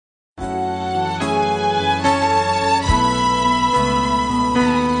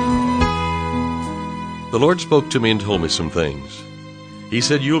The Lord spoke to me and told me some things. He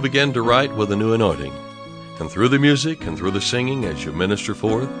said, you'll begin to write with a new anointing. And through the music and through the singing as you minister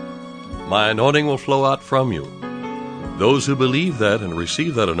forth, my anointing will flow out from you. Those who believe that and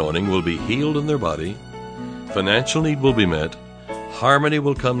receive that anointing will be healed in their body. Financial need will be met. Harmony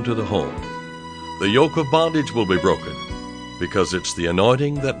will come to the home. The yoke of bondage will be broken, because it's the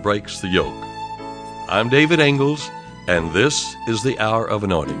anointing that breaks the yoke. I'm David Engels, and this is the Hour of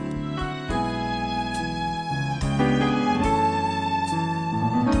Anointing.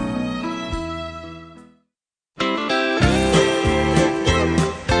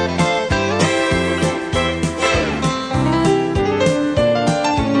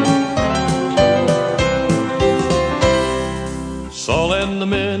 Saul and the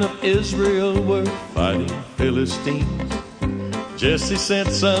men of Israel were fighting Philistines. Jesse sent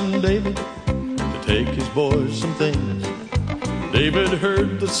son David to take his boys some things. David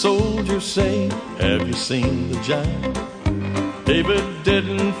heard the soldiers say, have you seen the giant? David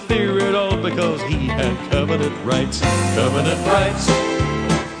didn't fear at all because he had covenant rights. Covenant rights.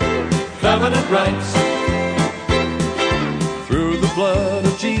 Covenant rights. Through the blood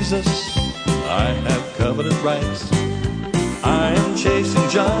of Jesus, I have covenant rights. I am chasing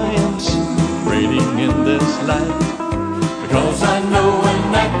giants, reigning in this life, because I know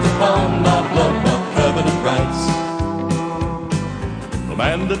and act upon my blood of covenant rights. The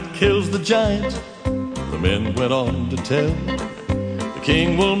man that kills the giant, the men went on to tell, the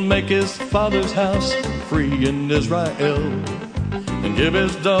king will make his father's house free in Israel, and give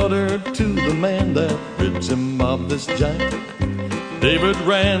his daughter to the man that rids him of this giant. David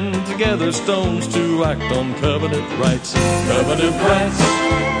ran to gather stones to act on covenant rights. Covenant rights.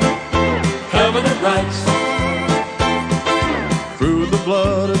 Covenant rights. Through the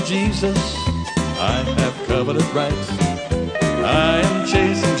blood of Jesus, I have covenant rights. I am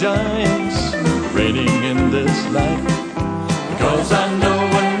chasing giants, reigning in this life, because I know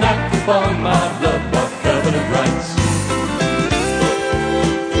and act upon my blood of covenant rights.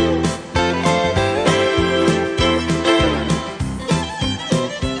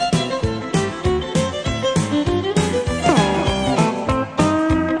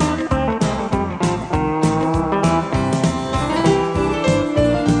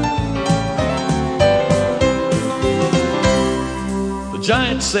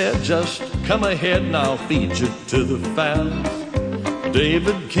 Giant said, just come ahead and I'll feed you to the fowls.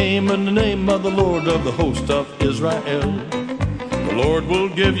 David came in the name of the Lord of the host of Israel. The Lord will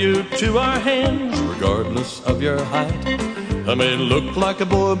give you to our hands, regardless of your height. I may look like a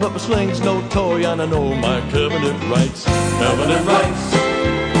boy, but my sling's no toy, and I know my covenant rights. Covenant rights.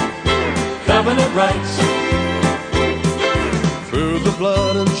 Covenant rights. Through the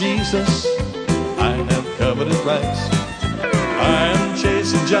blood of Jesus, I have covenant rights. I am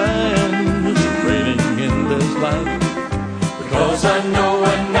chasing giants, reigning in this life, because I know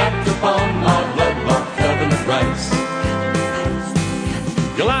and act upon my blood of covenant rights.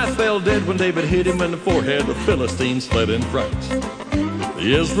 Goliath fell dead when David hit him in the forehead. The Philistines fled in fright.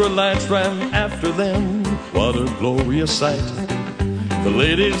 The Israelites ran after them. What a glorious sight. The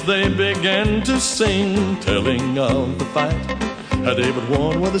ladies, they began to sing, telling of the fight. How David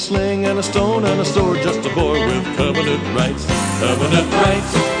won with a sling and a stone and a sword, just a boy with covenant rights. Covenant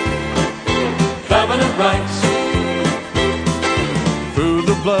rights. Covenant rights. Through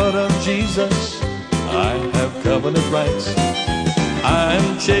the blood of Jesus, I have covenant rights.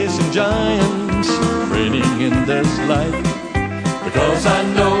 I'm chasing giants, reigning in this life, because I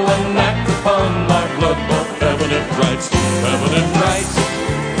know and act upon my blood of covenant rights. Covenant rights.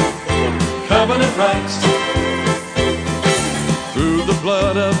 Covenant rights. Through the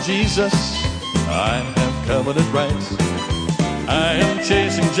blood of Jesus, I have covenant rights. I am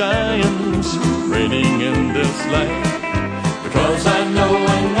chasing giants, reigning in this life, because I know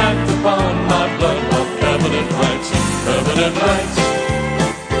and act upon my blood of covenant rights. Covenant rights.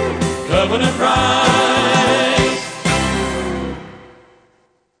 Covenant rights.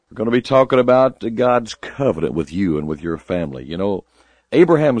 We're going to be talking about God's covenant with you and with your family. You know,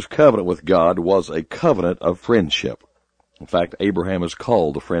 Abraham's covenant with God was a covenant of friendship. In fact, Abraham is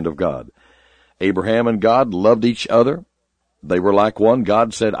called the friend of God. Abraham and God loved each other. They were like one.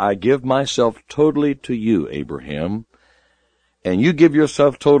 God said, I give myself totally to you, Abraham, and you give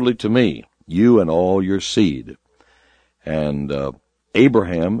yourself totally to me, you and all your seed. And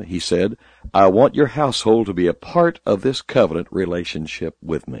Abraham, he said, I want your household to be a part of this covenant relationship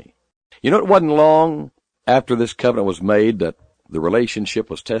with me. You know, it wasn't long after this covenant was made that the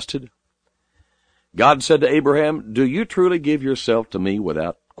relationship was tested. God said to Abraham, do you truly give yourself to me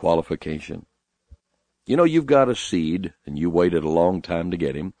without qualification? You know, you've got a seed, and you waited a long time to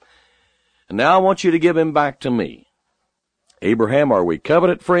get him. and now I want you to give him back to me. Abraham, are we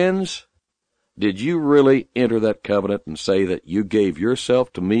covenant friends? Did you really enter that covenant and say that you gave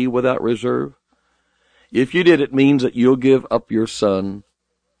yourself to me without reserve? If you did, it means that you'll give up your son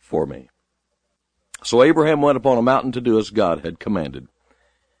for me. So Abraham went upon a mountain to do as God had commanded.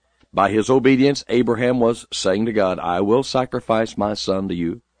 By his obedience, Abraham was saying to God, I will sacrifice my son to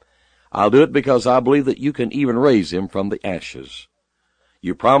you. I'll do it because I believe that you can even raise him from the ashes.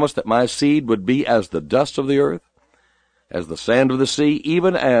 You promised that my seed would be as the dust of the earth, as the sand of the sea,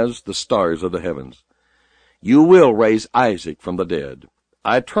 even as the stars of the heavens. You will raise Isaac from the dead.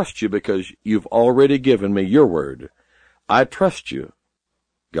 I trust you because you've already given me your word. I trust you.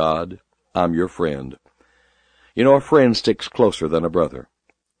 God, I'm your friend. You know, a friend sticks closer than a brother.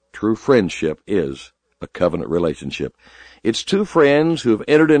 True friendship is a covenant relationship. It's two friends who have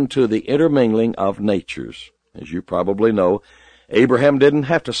entered into the intermingling of natures. As you probably know, Abraham didn't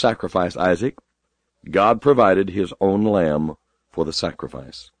have to sacrifice Isaac. God provided his own lamb for the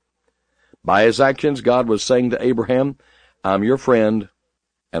sacrifice. By his actions, God was saying to Abraham, I'm your friend,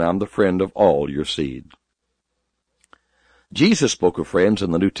 and I'm the friend of all your seed. Jesus spoke of friends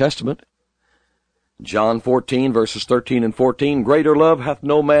in the New Testament. John 14, verses 13 and 14, Greater love hath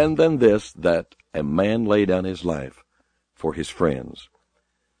no man than this, that a man lay down his life for his friends.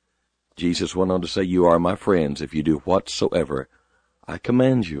 Jesus went on to say, You are my friends if you do whatsoever I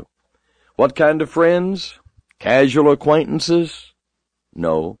command you. What kind of friends? Casual acquaintances?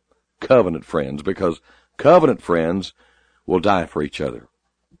 No, covenant friends, because covenant friends will die for each other.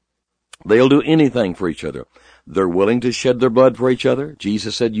 They'll do anything for each other. They're willing to shed their blood for each other.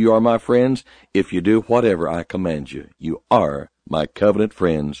 Jesus said, You are my friends if you do whatever I command you. You are my covenant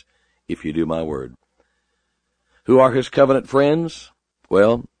friends if you do my word. Who are his covenant friends?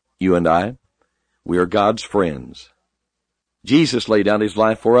 Well, you and I. We are God's friends. Jesus laid down his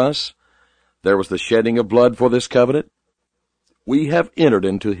life for us. There was the shedding of blood for this covenant. We have entered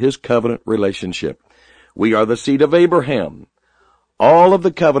into his covenant relationship. We are the seed of Abraham. All of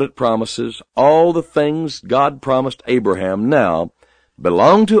the covenant promises, all the things God promised Abraham now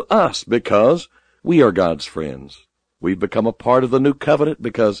belong to us because we are God's friends. We've become a part of the new covenant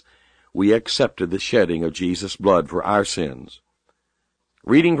because we accepted the shedding of Jesus' blood for our sins.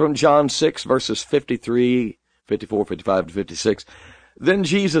 Reading from John 6, verses 53, 54, 55, to 56, Then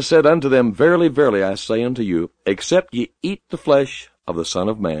Jesus said unto them, Verily, verily, I say unto you, except ye eat the flesh of the Son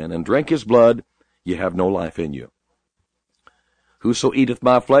of Man, and drink his blood, ye have no life in you. Whoso eateth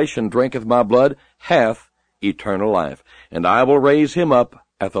my flesh and drinketh my blood hath eternal life, and I will raise him up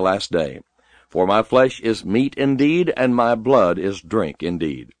at the last day. For my flesh is meat indeed, and my blood is drink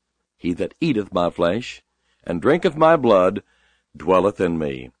indeed. He that eateth my flesh and drinketh my blood dwelleth in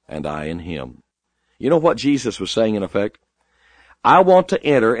me, and I in him. You know what Jesus was saying in effect? I want to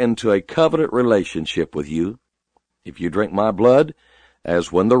enter into a covenant relationship with you. If you drink my blood,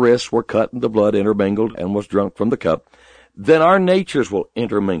 as when the wrists were cut and the blood intermingled and was drunk from the cup, then our natures will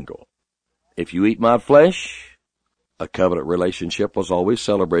intermingle. If you eat my flesh, a covenant relationship was always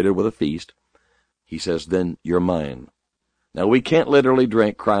celebrated with a feast. He says, then you're mine. Now, we can't literally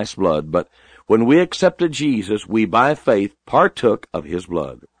drink Christ's blood, but when we accepted Jesus, we by faith partook of his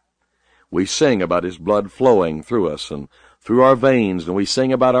blood. We sing about his blood flowing through us and through our veins, and we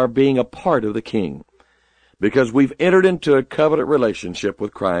sing about our being a part of the King, because we've entered into a covenant relationship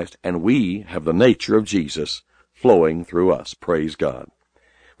with Christ, and we have the nature of Jesus flowing through us. Praise God.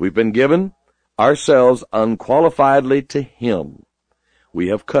 We've been given ourselves unqualifiedly to him. We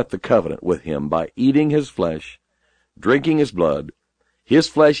have cut the covenant with him by eating his flesh, drinking his blood. His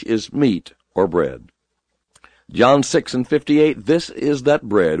flesh is meat or bread. John 6 and 58, This is that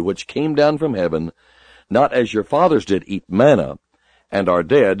bread which came down from heaven, not as your fathers did eat manna, and are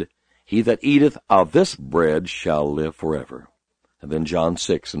dead. He that eateth of this bread shall live forever. And then John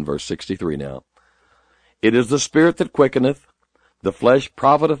 6 and verse 63 now. It is the Spirit that quickeneth, the flesh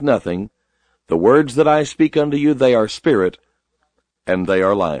profiteth nothing. The words that I speak unto you, they are spirit, and they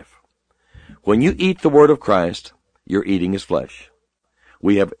are life. When you eat the word of Christ, you're eating his flesh.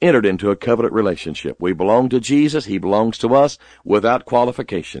 We have entered into a covenant relationship. We belong to Jesus. He belongs to us without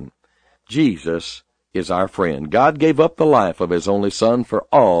qualification. Jesus is our friend. God gave up the life of his only Son for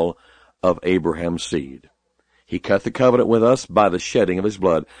all of Abraham's seed. He cut the covenant with us by the shedding of his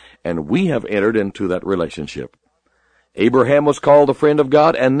blood, and we have entered into that relationship. Abraham was called the friend of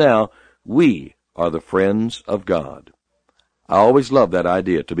God, and now we are the friends of God. I always love that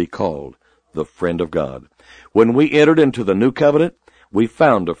idea, to be called the friend of God. When we entered into the new covenant, we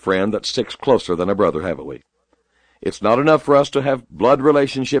found a friend that sticks closer than a brother, haven't we? It's not enough for us to have blood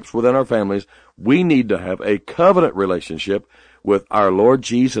relationships within our families. We need to have a covenant relationship with our Lord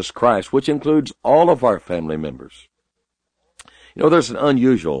Jesus Christ, which includes all of our family members. You know, there's an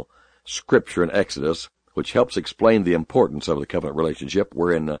unusual scripture in Exodus which helps explain the importance of the covenant relationship.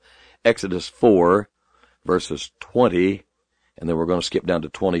 We're in Exodus 4, verses 20, and then we're going to skip down to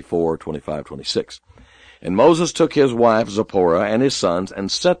 24, 25, 26. And Moses took his wife Zipporah and his sons,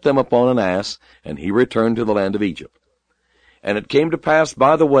 and set them upon an ass, and he returned to the land of Egypt. And it came to pass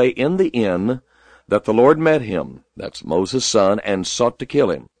by the way in the inn that the Lord met him, that's Moses' son, and sought to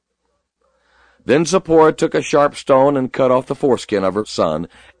kill him. Then Zipporah took a sharp stone and cut off the foreskin of her son,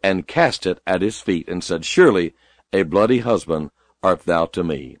 and cast it at his feet, and said, Surely a bloody husband art thou to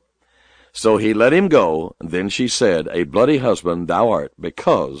me. So he let him go. Then she said, A bloody husband thou art,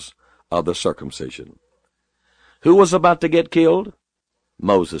 because of the circumcision. Who was about to get killed?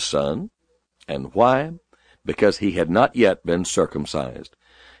 Moses' son. And why? Because he had not yet been circumcised.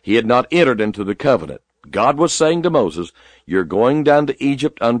 He had not entered into the covenant. God was saying to Moses, You're going down to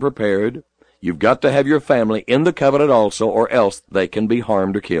Egypt unprepared. You've got to have your family in the covenant also, or else they can be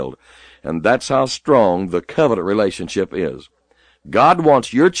harmed or killed. And that's how strong the covenant relationship is. God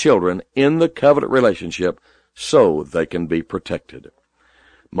wants your children in the covenant relationship so they can be protected.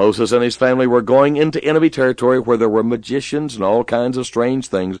 Moses and his family were going into enemy territory where there were magicians and all kinds of strange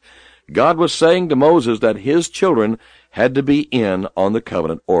things. God was saying to Moses that his children had to be in on the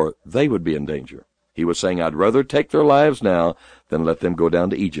covenant or they would be in danger. He was saying, I'd rather take their lives now than let them go down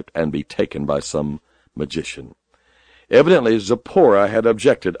to Egypt and be taken by some magician. Evidently, Zipporah had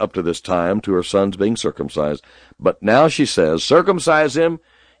objected up to this time to her sons being circumcised, but now she says, Circumcise him,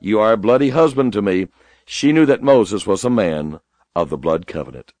 you are a bloody husband to me. She knew that Moses was a man of the blood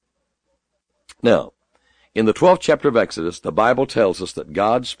covenant. Now, in the 12th chapter of Exodus, the Bible tells us that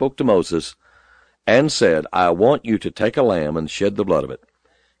God spoke to Moses and said, I want you to take a lamb and shed the blood of it.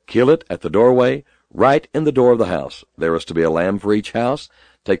 Kill it at the doorway, right in the door of the house. There is to be a lamb for each house.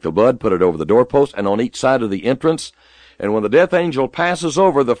 Take the blood, put it over the doorpost and on each side of the entrance. And when the death angel passes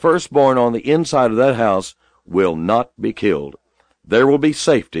over, the firstborn on the inside of that house will not be killed. There will be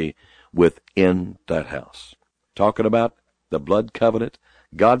safety within that house. Talking about the blood covenant,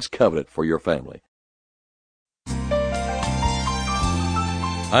 God's covenant for your family.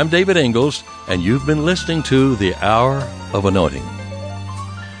 I'm David Ingalls, and you've been listening to The Hour of Anointing.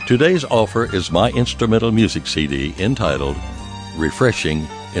 Today's offer is my instrumental music CD entitled Refreshing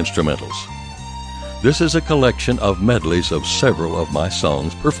Instrumentals. This is a collection of medleys of several of my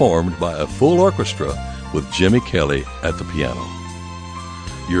songs performed by a full orchestra with Jimmy Kelly at the piano.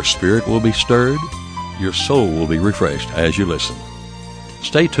 Your spirit will be stirred, your soul will be refreshed as you listen.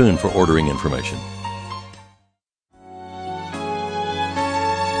 Stay tuned for ordering information.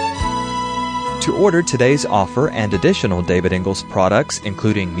 To order today's offer and additional David Ingalls products,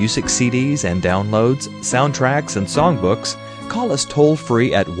 including music CDs and downloads, soundtracks, and songbooks, call us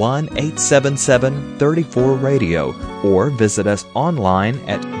toll-free at 1-877-34-RADIO or visit us online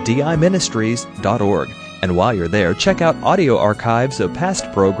at diministries.org. And while you're there, check out audio archives of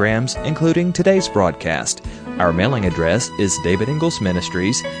past programs, including today's broadcast. Our mailing address is David Ingalls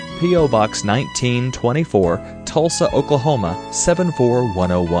Ministries, P.O. Box 1924, Tulsa, Oklahoma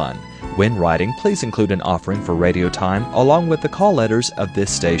 74101. When writing, please include an offering for radio time along with the call letters of this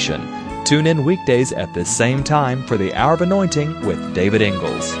station. Tune in weekdays at this same time for the Hour of Anointing with David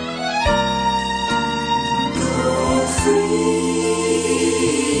Ingalls.